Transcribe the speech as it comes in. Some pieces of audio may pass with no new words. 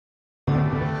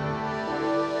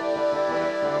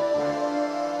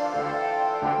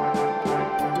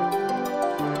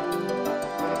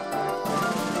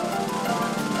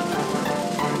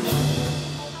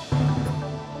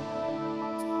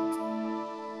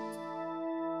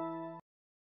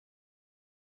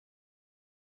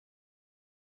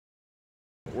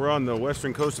We're on the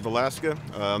western coast of Alaska,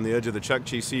 on the edge of the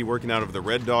Chukchi Sea, working out of the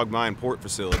Red Dog Mine port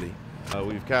facility.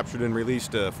 We've captured and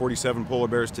released 47 polar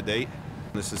bears to date.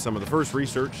 This is some of the first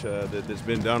research that's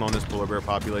been done on this polar bear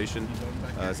population.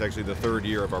 It's actually the third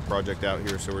year of our project out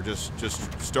here, so we're just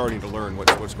starting to learn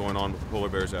what's going on with the polar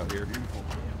bears out here.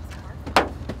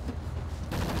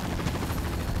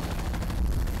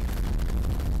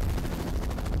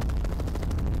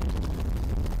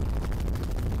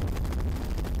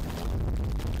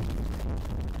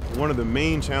 One of the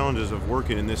main challenges of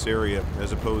working in this area,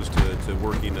 as opposed to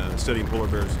working studying polar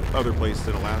bears other places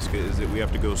in Alaska, is that we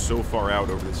have to go so far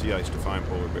out over the sea ice to find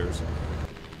polar bears.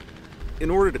 In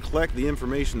order to collect the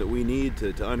information that we need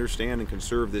to understand and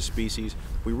conserve this species,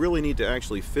 we really need to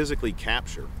actually physically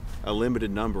capture a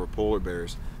limited number of polar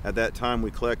bears. At that time,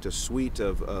 we collect a suite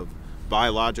of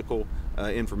biological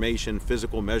information,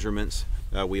 physical measurements.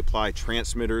 We apply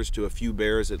transmitters to a few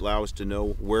bears that allow us to know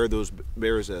where those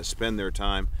bears spend their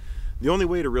time. The only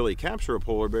way to really capture a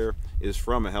polar bear is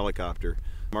from a helicopter.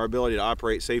 Our ability to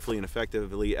operate safely and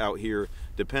effectively out here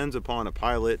depends upon a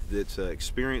pilot that's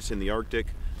experienced in the Arctic,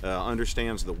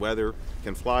 understands the weather,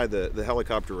 can fly the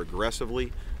helicopter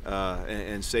aggressively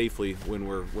and safely when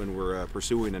we're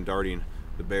pursuing and darting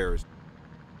the bears.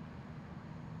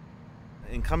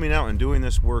 In coming out and doing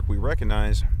this work, we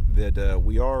recognize that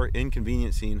we are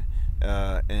inconveniencing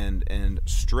and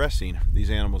stressing these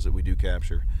animals that we do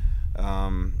capture.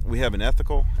 We have an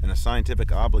ethical and a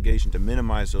scientific obligation to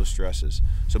minimize those stresses.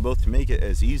 So both to make it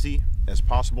as easy as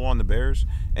possible on the bears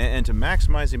and to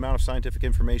maximize the amount of scientific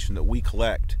information that we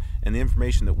collect and the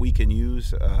information that we can use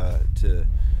to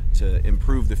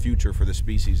improve the future for the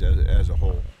species as a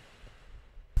whole.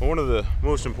 One of the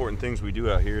most important things we do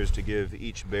out here is to give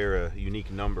each bear a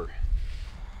unique number.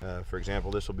 For example,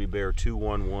 this will be bear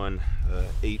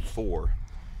 21184.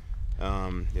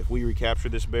 If we recapture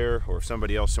this bear, or if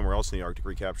somebody else somewhere else in the Arctic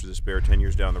recaptures this bear 10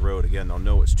 years down the road, again, they'll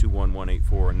know it's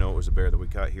 21184 and know it was a bear that we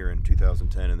caught here in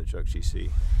 2010 in the Chukchi Sea.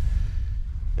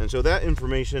 And so that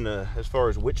information, as far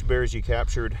as which bears you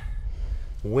captured,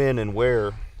 when and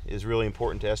where, is really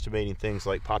important to estimating things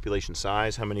like population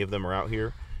size, how many of them are out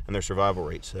here, and their survival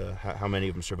rates, how many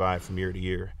of them survive from year to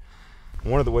year.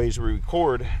 One of the ways we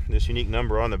record this unique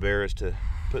number on the bear is to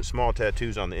put small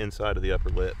tattoos on the inside of the upper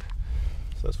lip.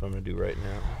 So that's what I'm going to do right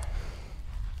now.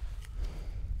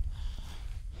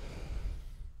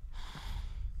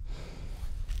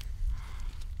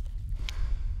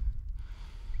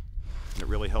 And it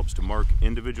really helps to mark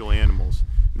individual animals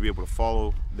and to be able to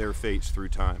follow their fates through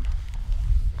time.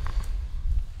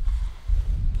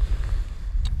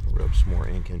 I'll rub some more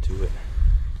ink into it.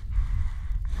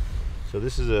 So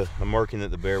this is a marking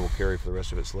that the bear will carry for the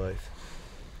rest of its life.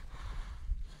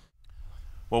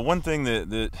 Well, one thing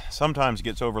that sometimes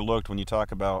gets overlooked when you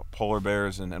talk about polar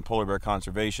bears and polar bear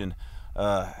conservation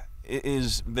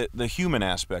is the human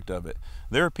aspect of it.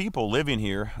 There are people living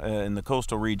here in the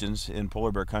coastal regions in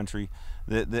polar bear country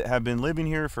that have been living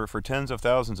here for tens of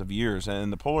thousands of years,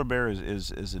 and the polar bear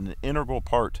is an integral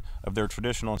part of their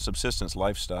traditional subsistence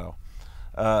lifestyle.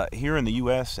 Here in the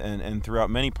U.S. and throughout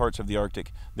many parts of the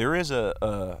Arctic, there is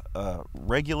a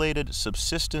regulated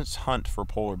subsistence hunt for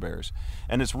polar bears.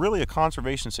 And it's really a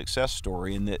conservation success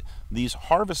story in that these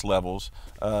harvest levels,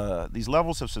 these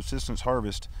levels of subsistence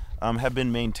harvest, have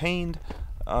been maintained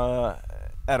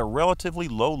at a relatively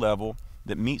low level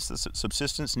that meets the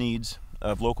subsistence needs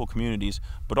of local communities,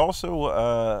 but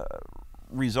also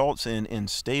results in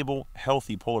stable,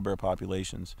 healthy polar bear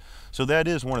populations. So that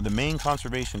is one of the main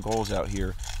conservation goals out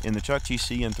here in the Chukchi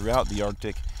Sea and throughout the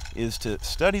Arctic, is to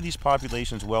study these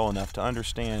populations well enough to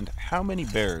understand how many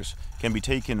bears can be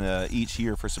taken each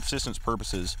year for subsistence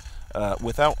purposes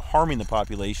without harming the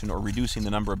population or reducing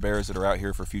the number of bears that are out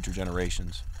here for future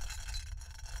generations.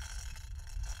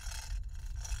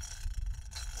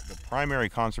 The primary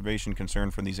conservation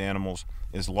concern for these animals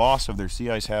is loss of their sea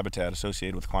ice habitat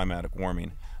associated with climatic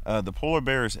warming. The polar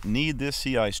bears need this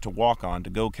sea ice to walk on, to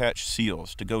go catch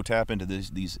seals, to go tap into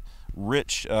these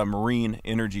rich marine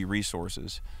energy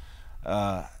resources.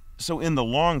 So in the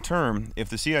long term, if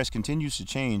the sea ice continues to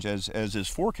change as is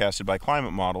forecasted by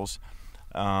climate models,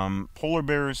 polar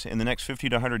bears in the next 50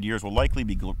 to 100 years will likely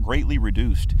be greatly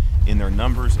reduced in their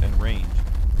numbers and range.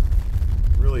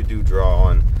 Really do draw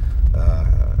on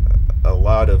a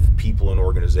lot of people and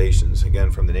organizations,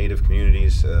 again, from the native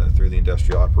communities through the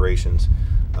industrial operations.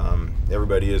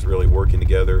 Everybody is really working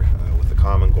together with the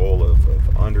common goal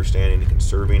of understanding and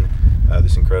conserving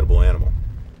this incredible animal.